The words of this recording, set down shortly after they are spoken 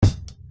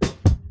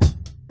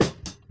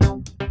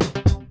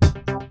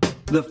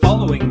The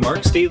following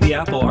Mark's Daily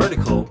Apple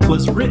article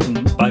was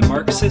written by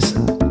Mark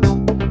Sisson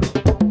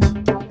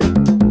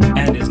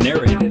and is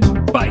narrated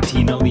by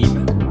Tina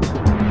Leaman.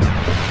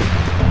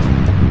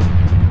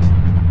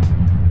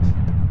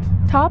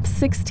 Top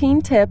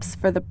 16 tips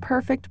for the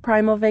perfect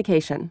primal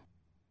vacation.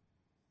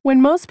 When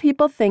most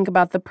people think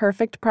about the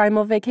perfect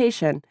primal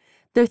vacation,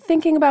 they're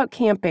thinking about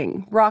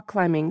camping, rock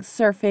climbing,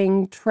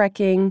 surfing,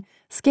 trekking,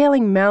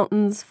 scaling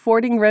mountains,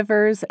 fording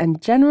rivers,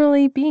 and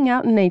generally being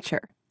out in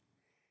nature.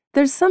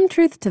 There's some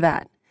truth to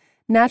that.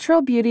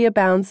 Natural beauty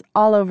abounds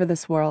all over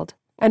this world,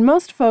 and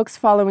most folks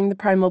following the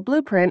Primal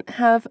blueprint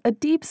have a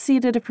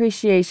deep-seated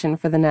appreciation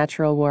for the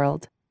natural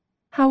world.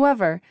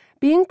 However,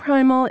 being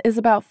primal is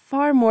about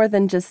far more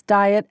than just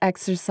diet,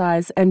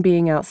 exercise, and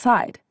being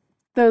outside.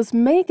 Those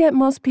may get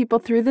most people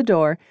through the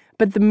door,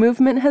 but the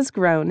movement has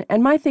grown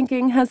and my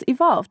thinking has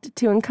evolved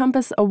to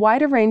encompass a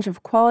wider range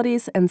of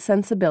qualities and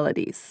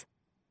sensibilities.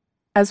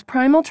 As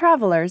primal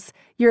travelers,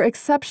 you're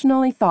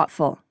exceptionally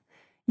thoughtful.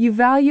 You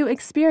value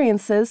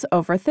experiences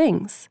over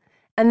things,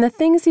 and the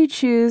things you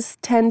choose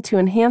tend to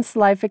enhance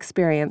life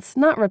experience,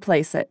 not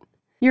replace it.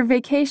 Your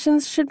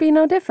vacations should be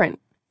no different.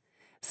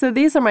 So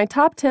these are my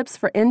top tips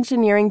for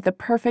engineering the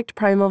perfect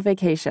primal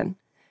vacation.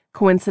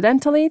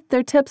 Coincidentally,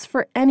 they're tips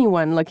for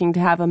anyone looking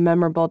to have a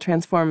memorable,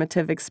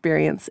 transformative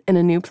experience in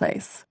a new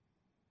place.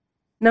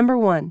 Number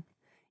 1,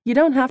 you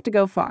don't have to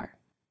go far.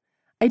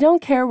 I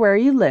don't care where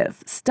you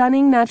live,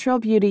 stunning natural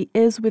beauty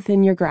is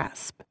within your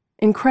grasp.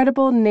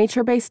 Incredible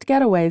nature-based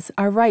getaways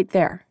are right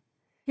there.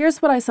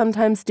 Here's what I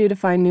sometimes do to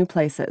find new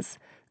places.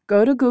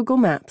 Go to Google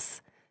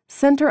Maps,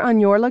 center on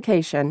your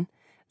location,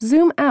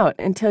 zoom out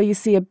until you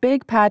see a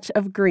big patch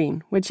of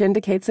green, which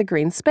indicates a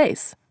green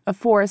space. A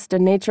forest, a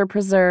nature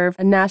preserve,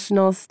 a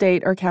national,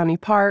 state, or county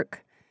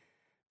park.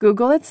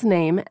 Google its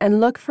name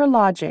and look for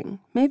lodging,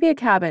 maybe a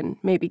cabin,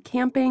 maybe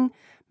camping,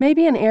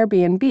 maybe an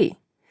Airbnb,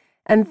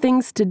 and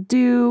things to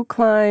do,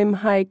 climb,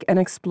 hike, and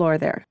explore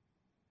there.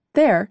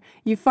 There,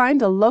 you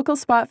find a local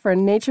spot for a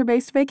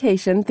nature-based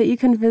vacation that you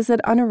can visit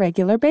on a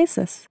regular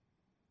basis.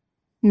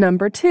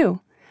 Number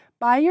 2,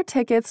 buy your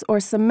tickets or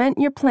cement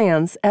your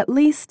plans at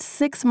least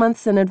 6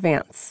 months in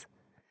advance.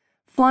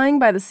 Flying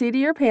by the seat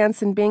of your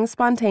pants and being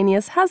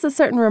spontaneous has a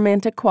certain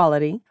romantic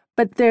quality,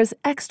 but there's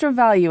extra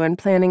value in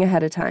planning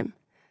ahead of time.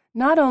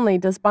 Not only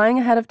does buying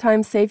ahead of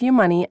time save you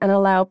money and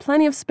allow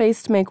plenty of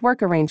space to make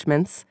work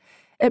arrangements,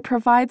 it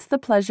provides the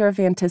pleasure of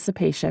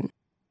anticipation.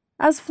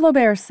 As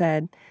Flaubert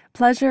said,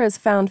 pleasure is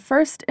found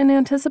first in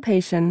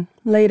anticipation,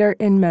 later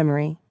in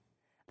memory.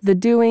 The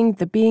doing,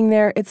 the being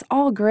there, it's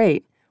all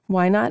great.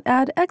 Why not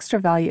add extra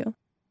value?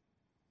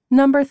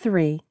 Number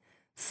 3,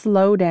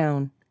 slow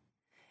down.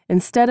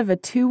 Instead of a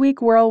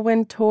 2-week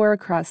whirlwind tour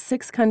across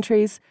 6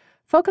 countries,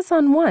 focus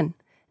on one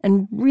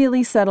and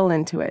really settle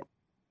into it.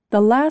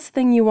 The last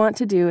thing you want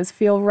to do is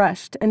feel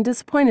rushed and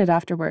disappointed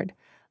afterward,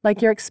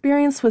 like your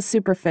experience was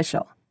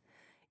superficial.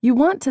 You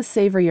want to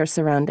savor your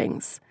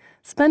surroundings.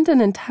 Spend an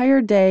entire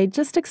day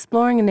just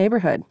exploring a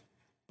neighborhood.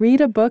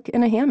 Read a book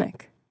in a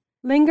hammock.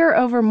 Linger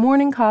over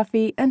morning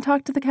coffee and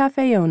talk to the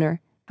cafe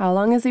owner. How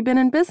long has he been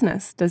in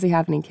business? Does he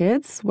have any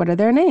kids? What are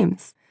their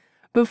names?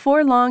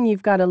 Before long,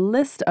 you've got a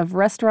list of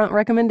restaurant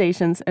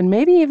recommendations and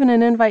maybe even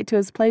an invite to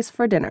his place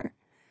for dinner.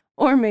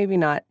 Or maybe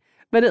not,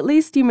 but at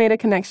least you made a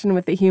connection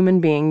with a human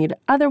being you'd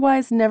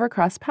otherwise never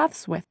cross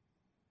paths with.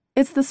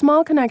 It's the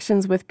small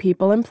connections with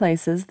people and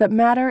places that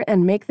matter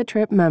and make the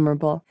trip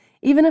memorable,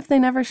 even if they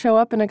never show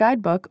up in a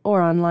guidebook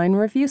or online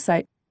review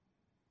site.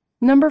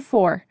 Number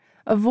 4,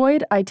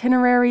 avoid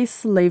itinerary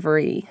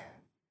slavery.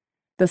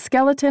 The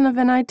skeleton of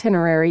an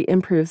itinerary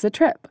improves a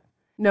trip.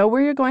 Know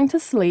where you're going to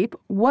sleep,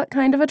 what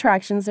kind of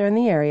attractions are in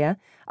the area,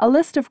 a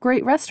list of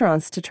great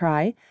restaurants to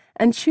try,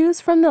 and choose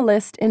from the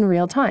list in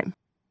real time.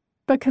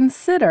 But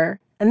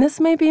consider, and this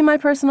may be my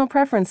personal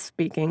preference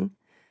speaking,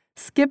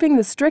 skipping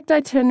the strict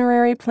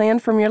itinerary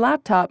planned from your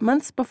laptop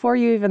months before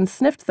you even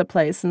sniffed the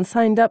place and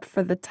signed up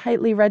for the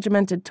tightly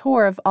regimented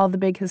tour of all the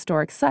big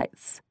historic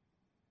sites.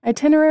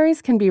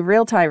 Itineraries can be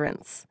real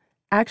tyrants.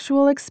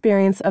 Actual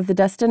experience of the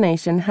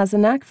destination has a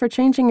knack for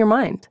changing your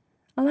mind.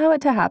 Allow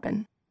it to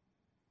happen.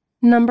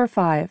 Number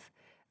 5,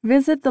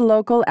 visit the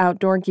local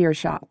outdoor gear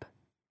shop.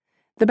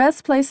 The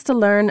best place to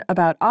learn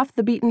about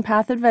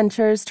off-the-beaten-path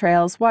adventures,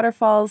 trails,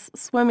 waterfalls,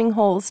 swimming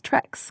holes,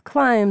 treks,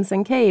 climbs,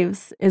 and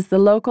caves is the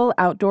local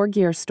outdoor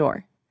gear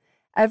store.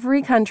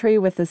 Every country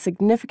with a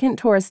significant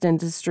tourist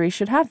industry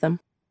should have them.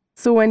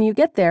 So when you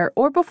get there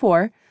or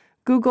before,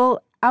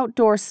 Google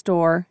outdoor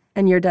store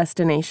and your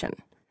destination.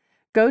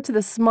 Go to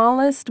the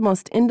smallest,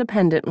 most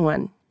independent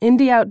one.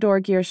 Indie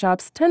outdoor gear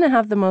shops tend to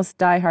have the most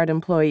die-hard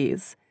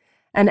employees.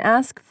 And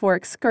ask for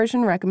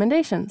excursion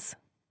recommendations.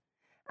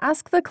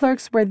 Ask the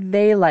clerks where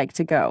they like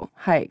to go,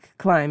 hike,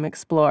 climb,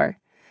 explore,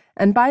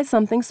 and buy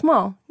something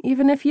small,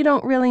 even if you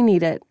don't really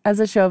need it, as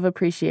a show of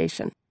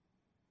appreciation.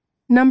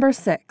 Number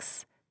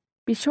 6,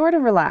 be sure to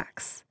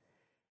relax.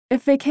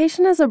 If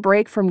vacation is a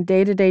break from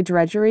day-to-day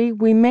drudgery,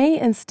 we may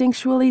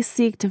instinctually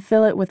seek to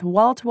fill it with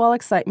wall-to-wall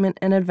excitement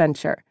and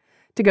adventure,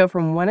 to go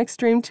from one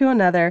extreme to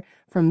another,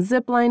 from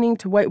ziplining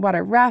to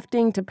whitewater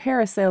rafting to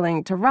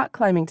parasailing to rock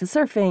climbing to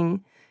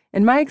surfing.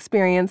 In my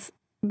experience,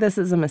 this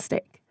is a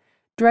mistake.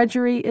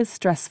 Drudgery is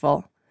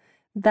stressful.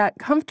 That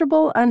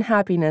comfortable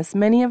unhappiness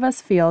many of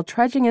us feel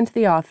trudging into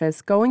the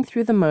office, going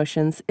through the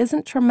motions,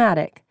 isn't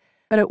traumatic,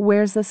 but it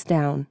wears us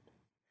down.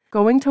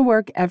 Going to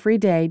work every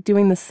day,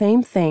 doing the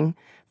same thing,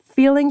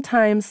 feeling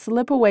time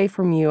slip away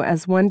from you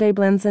as one day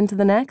blends into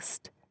the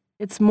next,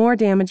 it's more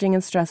damaging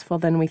and stressful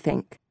than we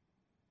think.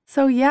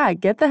 So yeah,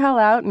 get the hell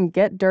out and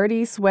get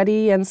dirty,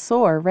 sweaty, and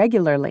sore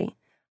regularly.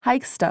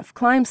 Hike stuff,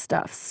 climb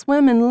stuff,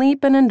 swim and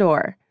leap and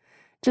endure.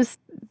 Just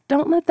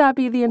don't let that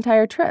be the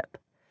entire trip.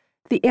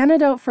 The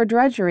antidote for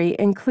drudgery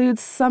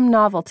includes some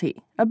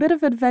novelty, a bit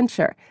of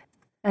adventure,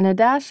 and a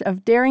dash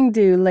of daring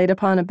do laid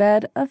upon a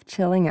bed of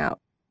chilling out.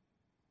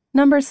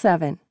 Number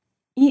 7,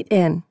 eat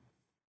in.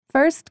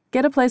 First,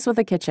 get a place with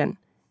a kitchen.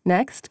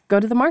 Next, go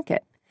to the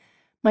market.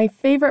 My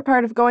favorite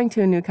part of going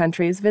to a new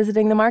country is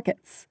visiting the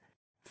markets.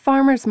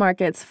 Farmers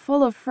markets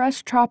full of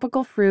fresh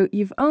tropical fruit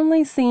you've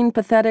only seen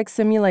pathetic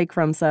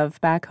simulacrums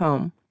of back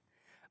home.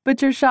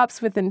 Butcher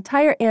shops with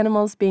entire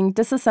animals being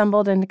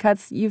disassembled into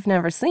cuts you've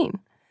never seen.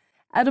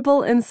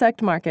 Edible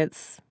insect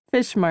markets,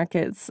 fish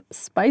markets,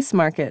 spice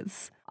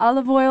markets,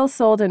 olive oil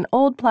sold in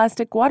old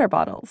plastic water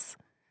bottles.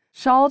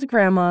 Shawled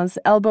grandmas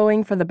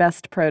elbowing for the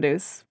best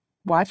produce.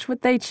 Watch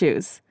what they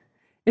choose.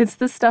 It's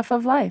the stuff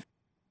of life.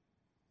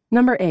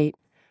 Number 8,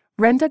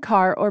 rent a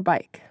car or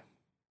bike.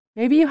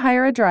 Maybe you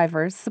hire a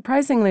driver,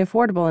 surprisingly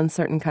affordable in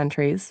certain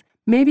countries.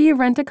 Maybe you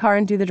rent a car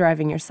and do the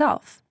driving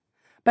yourself.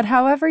 But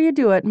however you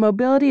do it,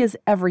 mobility is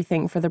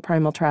everything for the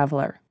primal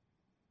traveler.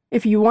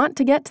 If you want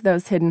to get to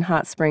those hidden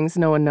hot springs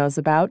no one knows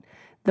about,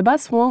 the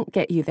bus won't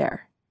get you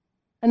there.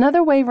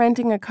 Another way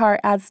renting a car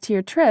adds to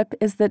your trip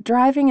is that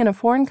driving in a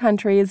foreign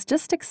country is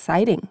just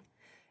exciting.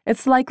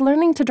 It's like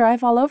learning to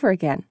drive all over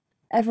again.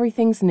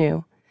 Everything's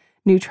new.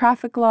 New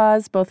traffic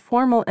laws, both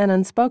formal and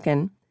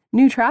unspoken.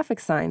 New traffic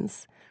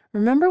signs.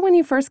 Remember when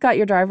you first got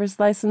your driver's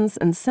license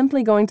and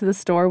simply going to the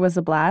store was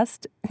a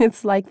blast?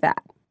 It's like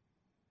that.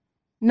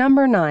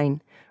 Number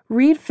 9,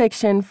 read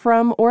fiction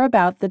from or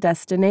about the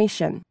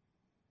destination.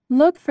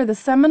 Look for the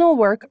seminal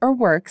work or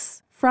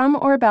works from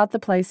or about the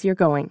place you're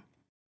going.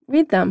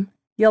 Read them.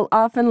 You'll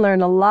often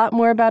learn a lot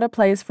more about a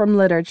place from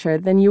literature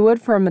than you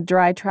would from a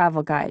dry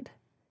travel guide.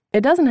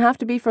 It doesn't have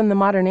to be from the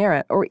modern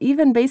era or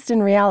even based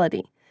in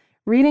reality.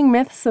 Reading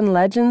myths and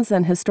legends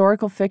and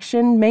historical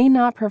fiction may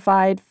not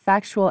provide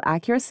factual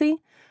accuracy,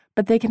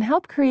 but they can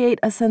help create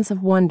a sense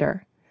of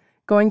wonder.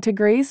 Going to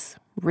Greece?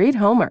 Read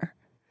Homer.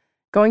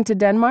 Going to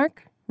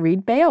Denmark?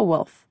 Read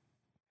Beowulf.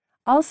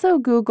 Also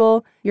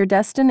Google your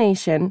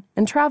destination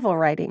and travel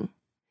writing.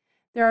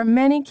 There are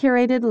many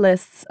curated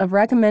lists of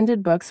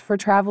recommended books for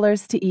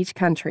travelers to each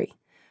country.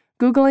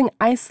 Googling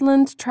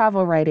Iceland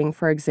travel writing,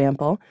 for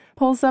example,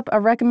 pulls up a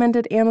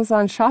recommended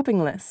Amazon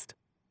shopping list.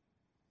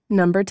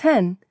 Number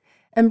 10,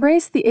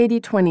 embrace the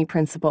 80-20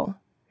 principle.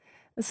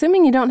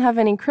 Assuming you don't have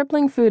any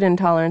crippling food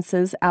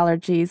intolerances,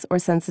 allergies, or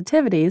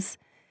sensitivities,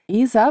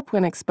 ease up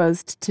when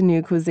exposed to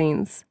new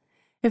cuisines.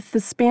 If the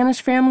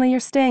Spanish family you're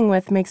staying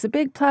with makes a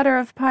big platter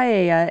of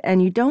paella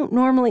and you don't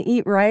normally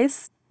eat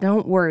rice,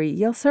 don't worry,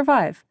 you'll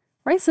survive.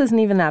 Rice isn't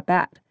even that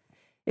bad.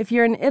 If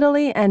you're in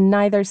Italy and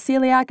neither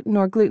celiac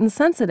nor gluten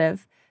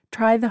sensitive,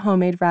 try the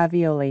homemade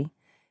ravioli.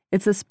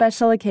 It's a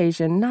special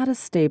occasion, not a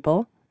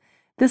staple.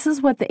 This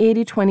is what the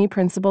 80-20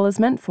 principle is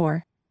meant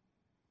for.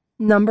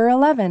 Number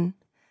 11,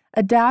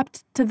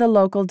 adapt to the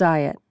local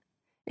diet.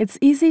 It's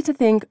easy to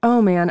think,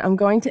 oh man, I'm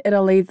going to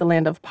Italy, the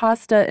land of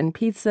pasta and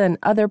pizza and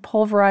other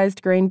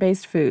pulverized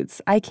grain-based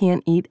foods. I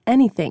can't eat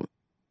anything.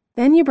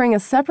 Then you bring a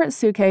separate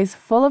suitcase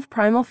full of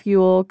primal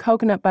fuel,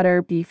 coconut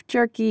butter, beef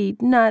jerky,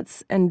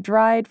 nuts, and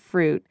dried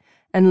fruit,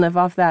 and live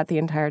off that the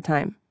entire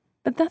time.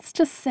 But that's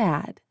just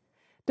sad.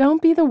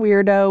 Don't be the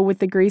weirdo with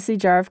the greasy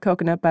jar of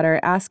coconut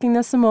butter asking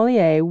the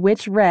sommelier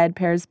which red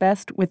pairs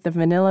best with the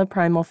vanilla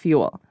primal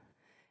fuel.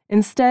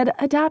 Instead,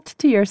 adapt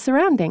to your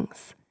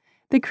surroundings.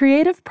 The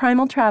creative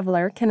primal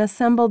traveler can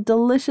assemble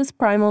delicious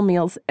primal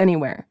meals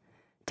anywhere.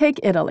 Take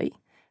Italy,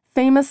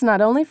 famous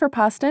not only for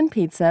pasta and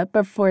pizza,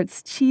 but for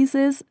its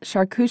cheeses,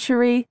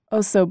 charcuterie,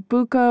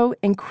 ossobuco,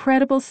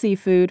 incredible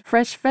seafood,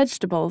 fresh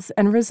vegetables,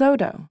 and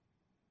risotto.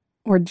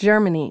 Or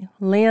Germany,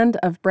 land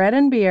of bread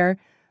and beer,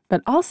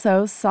 but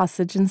also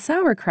sausage and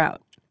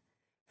sauerkraut.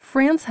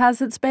 France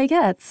has its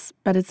baguettes,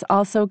 but it's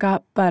also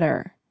got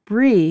butter,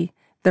 brie,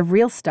 the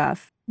real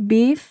stuff,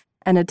 beef,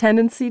 and a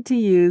tendency to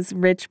use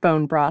rich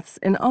bone broths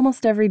in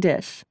almost every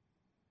dish.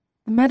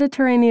 The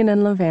Mediterranean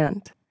and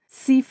Levant.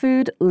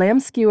 Seafood,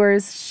 lamb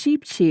skewers,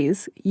 sheep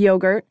cheese,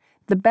 yogurt,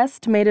 the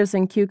best tomatoes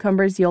and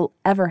cucumbers you'll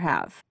ever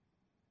have.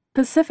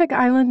 Pacific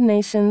Island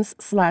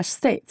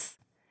nations/states.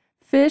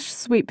 Fish,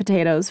 sweet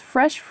potatoes,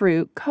 fresh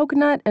fruit,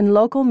 coconut, and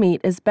local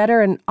meat is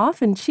better and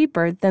often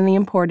cheaper than the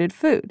imported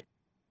food.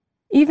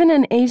 Even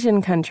in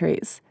Asian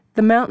countries,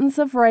 the mountains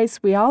of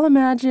rice we all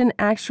imagine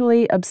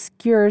actually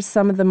obscures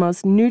some of the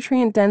most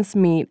nutrient-dense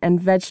meat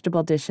and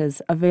vegetable dishes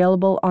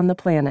available on the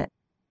planet.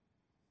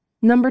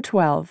 Number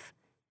 12,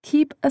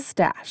 Keep a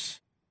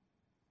stash.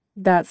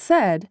 That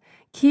said,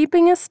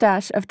 keeping a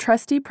stash of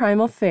trusty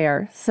Primal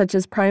fare, such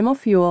as Primal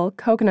fuel,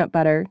 coconut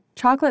butter,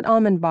 chocolate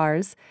almond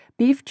bars,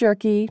 beef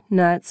jerky,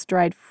 nuts,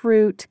 dried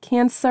fruit,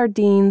 canned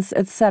sardines,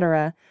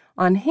 etc.,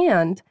 on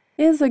hand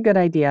is a good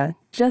idea,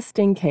 just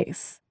in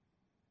case.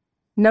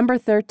 Number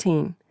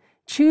 13.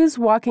 Choose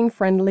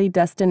walking-friendly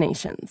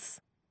destinations.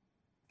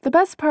 The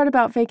best part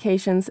about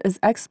vacations is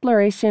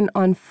exploration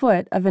on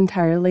foot of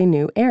entirely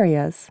new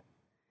areas.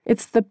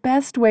 It's the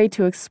best way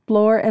to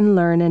explore and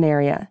learn an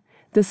area.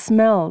 The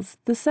smells,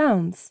 the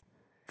sounds.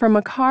 From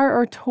a car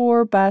or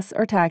tour, bus,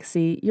 or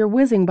taxi, you're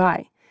whizzing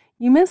by.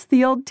 You miss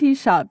the old tea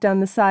shop down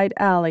the side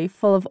alley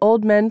full of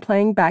old men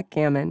playing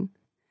backgammon.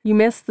 You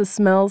miss the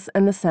smells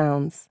and the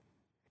sounds.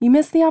 You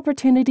miss the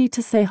opportunity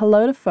to say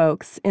hello to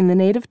folks in the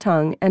native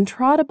tongue and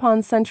trot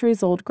upon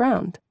centuries-old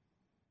ground.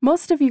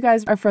 Most of you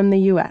guys are from the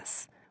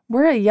U.S.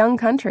 We're a young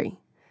country.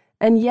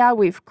 And yeah,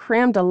 we've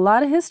crammed a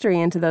lot of history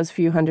into those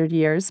few hundred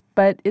years,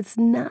 but it's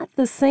not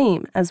the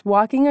same as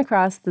walking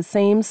across the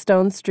same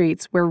stone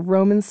streets where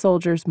Roman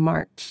soldiers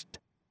marched.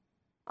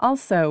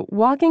 Also,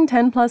 walking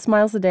 10+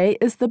 miles a day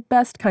is the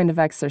best kind of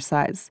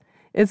exercise.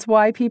 It's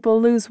why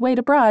people lose weight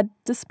abroad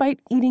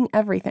despite eating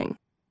everything.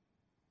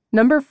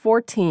 Number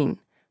 14.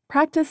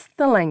 Practice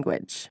the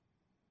language.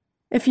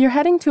 If you're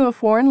heading to a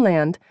foreign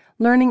land,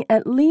 learning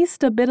at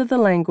least a bit of the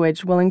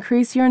language will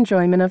increase your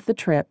enjoyment of the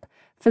trip,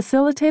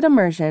 facilitate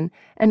immersion,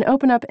 and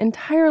open up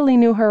entirely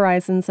new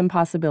horizons and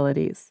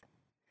possibilities.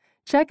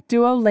 Check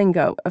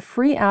Duolingo, a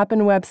free app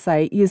and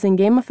website using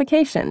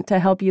gamification to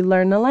help you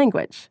learn the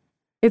language.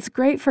 It's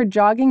great for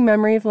jogging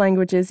memory of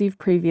languages you've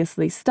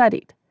previously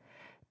studied.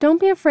 Don't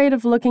be afraid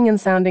of looking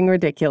and sounding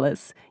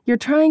ridiculous. You're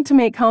trying to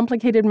make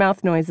complicated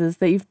mouth noises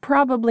that you've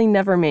probably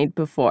never made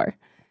before.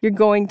 You're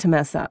going to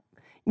mess up.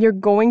 You're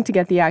going to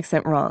get the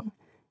accent wrong.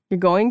 You're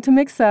going to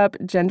mix up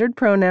gendered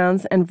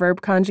pronouns and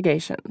verb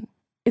conjugation.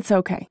 It's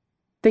okay.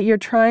 That you're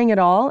trying it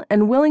all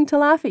and willing to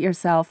laugh at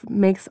yourself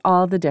makes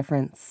all the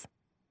difference.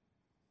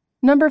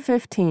 Number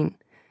 15.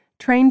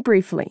 Train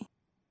briefly.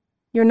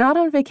 You're not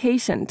on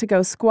vacation to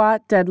go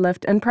squat,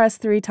 deadlift, and press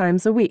 3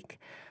 times a week,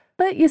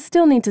 but you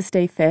still need to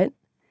stay fit.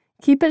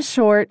 Keep it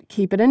short,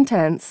 keep it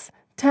intense.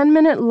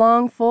 10-minute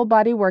long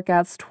full-body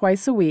workouts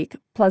twice a week,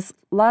 plus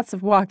lots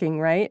of walking,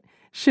 right?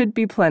 Should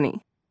be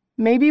plenty.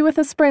 Maybe with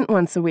a sprint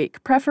once a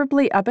week,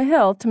 preferably up a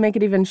hill to make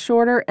it even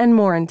shorter and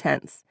more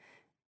intense.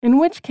 In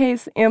which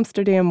case,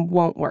 Amsterdam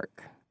won't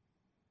work.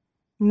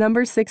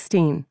 Number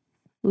 16.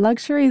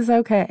 Luxury is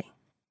okay.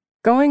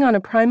 Going on a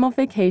Primal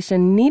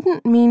vacation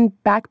needn't mean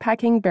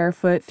backpacking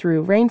barefoot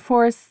through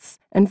rainforests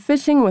and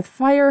fishing with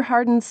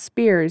fire-hardened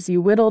spears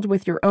you whittled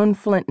with your own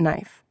flint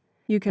knife.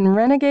 You can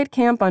renegade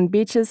camp on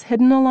beaches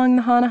hidden along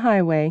the Hana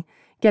Highway,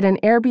 get an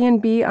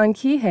Airbnb on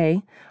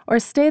Kihei, or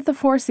stay at the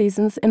Four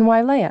Seasons in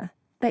Wailea.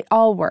 They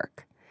all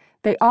work.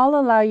 They all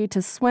allow you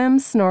to swim,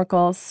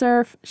 snorkel,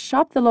 surf,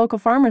 shop the local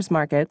farmers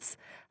markets,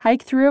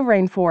 hike through a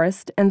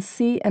rainforest, and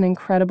see an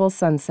incredible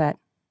sunset.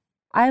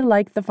 I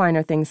like the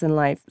finer things in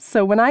life,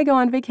 so when I go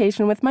on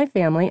vacation with my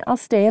family, I'll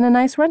stay in a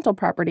nice rental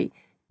property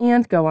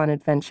and go on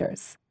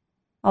adventures.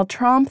 I'll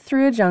tromp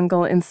through a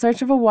jungle in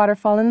search of a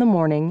waterfall in the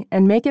morning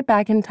and make it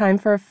back in time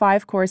for a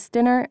 5-course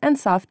dinner and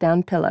soft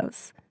down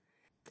pillows.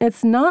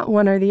 It's not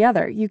one or the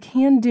other. You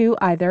can do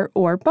either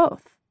or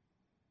both.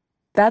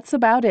 That's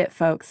about it,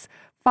 folks.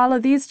 Follow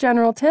these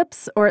general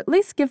tips, or at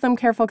least give them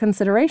careful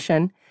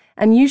consideration,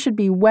 and you should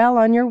be well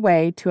on your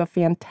way to a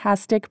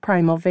fantastic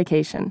Primal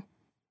vacation.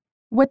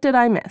 What did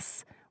I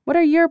miss? What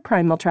are your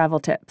Primal travel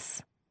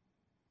tips?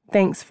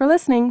 Thanks for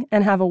listening,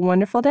 and have a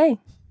wonderful day.